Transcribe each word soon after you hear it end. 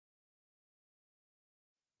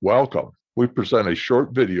Welcome. We present a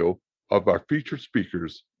short video of our featured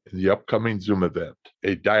speakers in the upcoming Zoom event,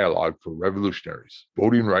 A Dialogue for Revolutionaries,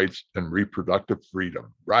 Voting Rights and Reproductive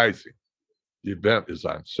Freedom, Rising. The event is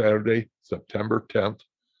on Saturday, September 10th,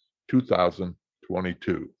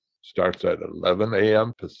 2022. Starts at 11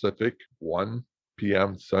 a.m. Pacific, 1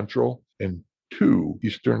 p.m. Central, and 2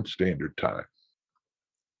 Eastern Standard Time.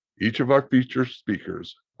 Each of our featured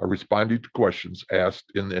speakers are responding to questions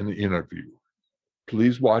asked in an interview.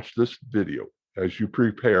 Please watch this video as you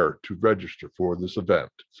prepare to register for this event,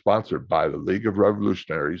 sponsored by the League of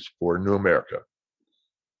Revolutionaries for New America.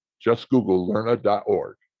 Just Google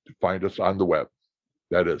learna.org to find us on the web.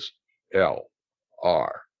 That is LRNA.org.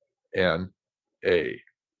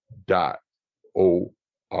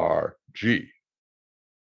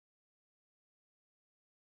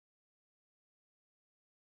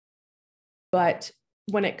 But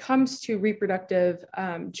when it comes to reproductive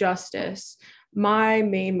justice, my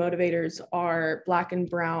main motivators are Black and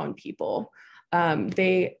Brown people.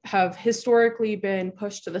 They have historically been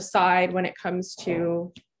pushed to the side when it comes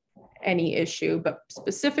to any issue, but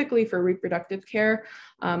specifically for reproductive care,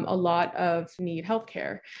 a lot of need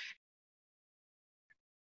healthcare.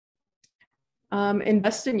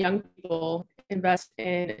 Invest in young people, invest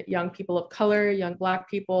in young people of color, young Black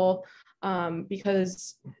people,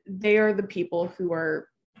 because they are the people who are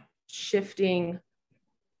shifting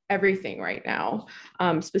everything right now,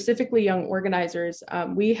 specifically young organizers.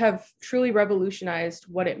 We have truly revolutionized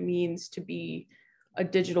what it means to be a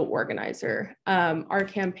digital organizer. Our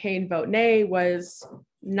campaign Vote Nay was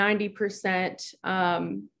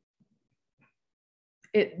 90%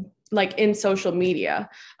 in social media.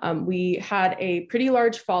 We had a pretty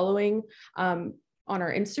large following on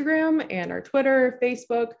our Instagram and our Twitter,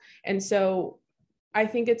 Facebook. And so I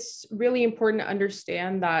think it's really important to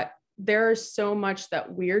understand that there's so much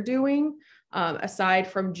that we're doing aside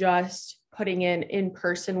from just putting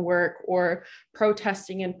in-person work or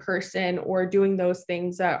protesting in person or doing those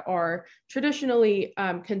things that are traditionally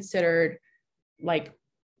considered like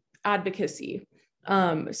advocacy.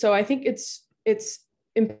 So I think it's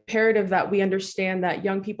imperative that we understand that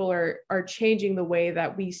young people are changing the way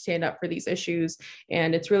that we stand up for these issues,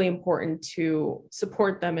 and it's really important to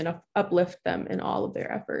support them and uplift them in all of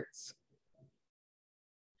their efforts.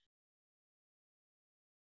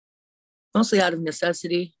 Mostly out of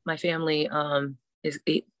necessity. My family has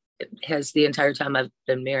the entire time I've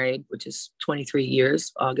been married, which is 23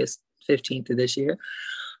 years, August 15th of this year.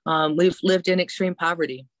 We've lived in extreme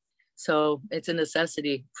poverty. So it's a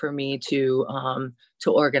necessity for me to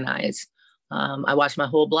organize. I watched my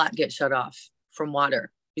whole block get shut off from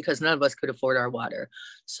water because none of us could afford our water.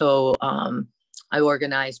 So I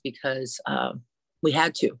organized because we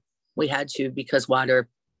had to. We had to because water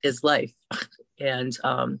is life.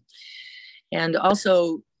 And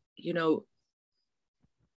also, you know,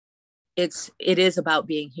 it is about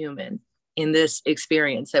being human in this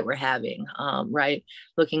experience that we're having, right?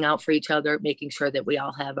 Looking out for each other, making sure that we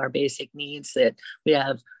all have our basic needs, that we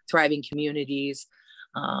have thriving communities,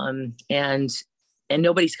 and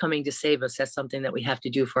nobody's coming to save us. That's something that we have to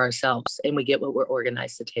do for ourselves, and we get what we're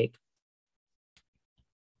organized to take.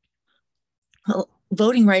 Well,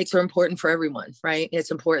 voting rights are important for everyone, right?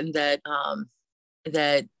 It's important that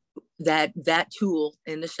that tool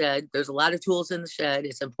in the shed, there's a lot of tools in the shed.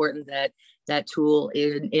 It's important that that tool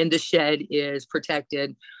in the shed is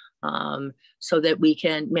protected, so that we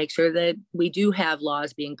can make sure that we do have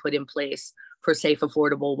laws being put in place for safe,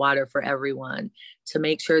 affordable water for everyone, to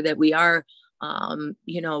make sure that we are,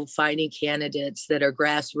 finding candidates that are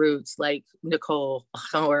grassroots like Nicole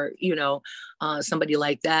or, somebody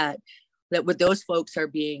like that with those folks are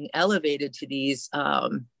being elevated to these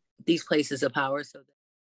places of power. So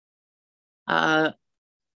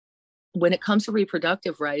when it comes to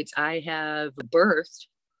reproductive rights, I have birthed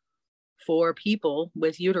 4 people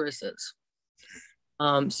with uteruses.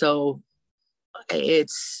 So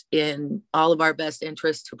it's in all of our best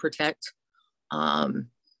interest to protect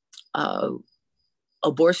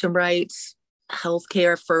abortion rights,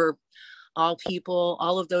 healthcare for all people,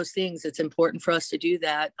 all of those things. It's important for us to do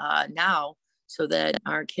that now so that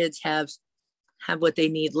our kids have what they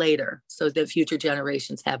need later, so that future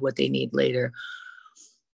generations have what they need later.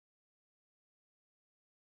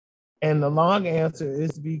 And the long answer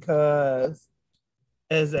is because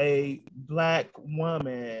as a Black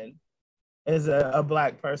woman, as a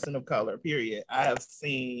Black person of color, period, I have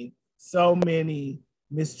seen so many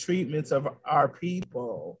mistreatments of our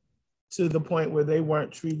people to the point where they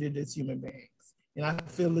weren't treated as human beings. And I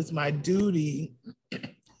feel it's my duty,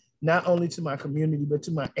 not only to my community, but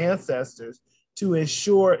to my ancestors, to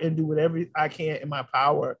ensure and do whatever I can in my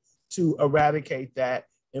power to eradicate that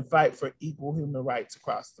and fight for equal human rights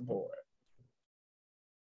across the board.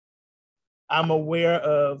 I'm aware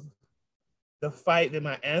of the fight that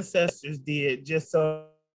my ancestors did just so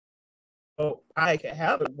I could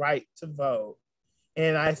have the right to vote.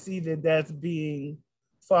 And I see that that's being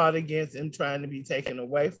fought against and trying to be taken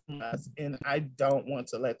away from us. And I don't want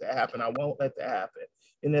to let that happen. I won't let that happen.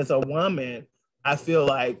 And as a woman, I feel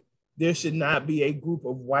like there should not be a group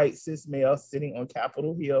of white cis males sitting on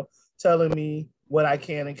Capitol Hill telling me what I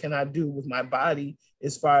can and cannot do with my body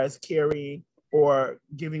as far as carrying or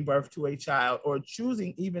giving birth to a child or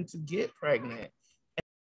choosing even to get pregnant.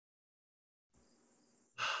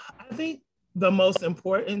 I think the most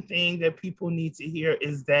important thing that people need to hear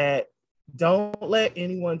is that don't let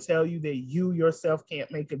anyone tell you that you yourself can't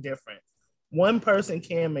make a difference. One person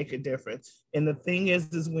can make a difference. And the thing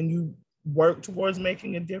is when you work towards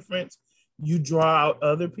making a difference, you draw out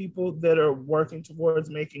other people that are working towards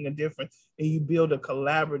making a difference, and you build a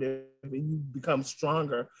collaborative, and you become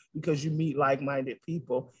stronger because you meet like-minded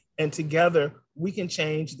people, and together we can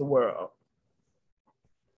change the world.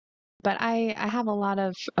 But I have a lot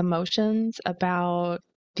of emotions about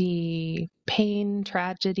the pain,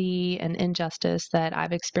 tragedy, and injustice that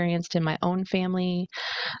I've experienced in my own family.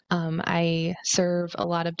 I serve a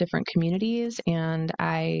lot of different communities, and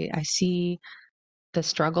I see the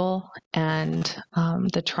struggle and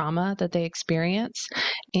the trauma that they experience.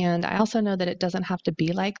 And I also know that it doesn't have to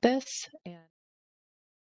be like this. And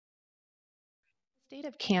the state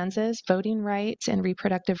of Kansas, voting rights and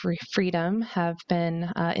reproductive freedom have been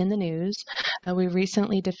in the news. We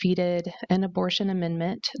recently defeated an abortion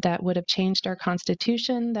amendment that would have changed our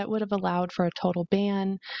constitution, that would have allowed for a total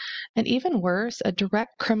ban, and even worse, a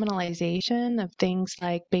direct criminalization of things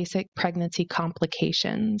like basic pregnancy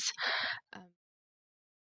complications.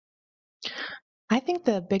 I think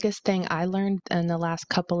the biggest thing I learned in the last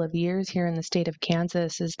couple of years here in the state of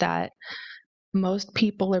Kansas is that most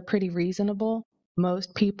people are pretty reasonable.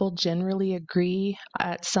 Most people generally agree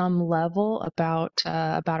at some level about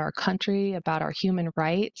our country, about our human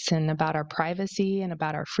rights, and about our privacy and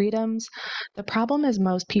about our freedoms. The problem is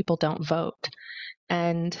most people don't vote,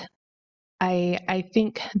 and I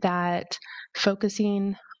think that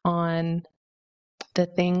focusing on the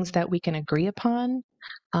things that we can agree upon,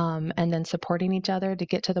 and then supporting each other to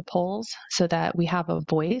get to the polls so that we have a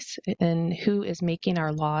voice in who is making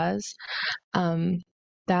our laws,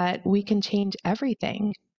 that we can change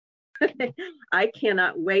everything. I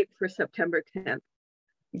cannot wait for September 10th.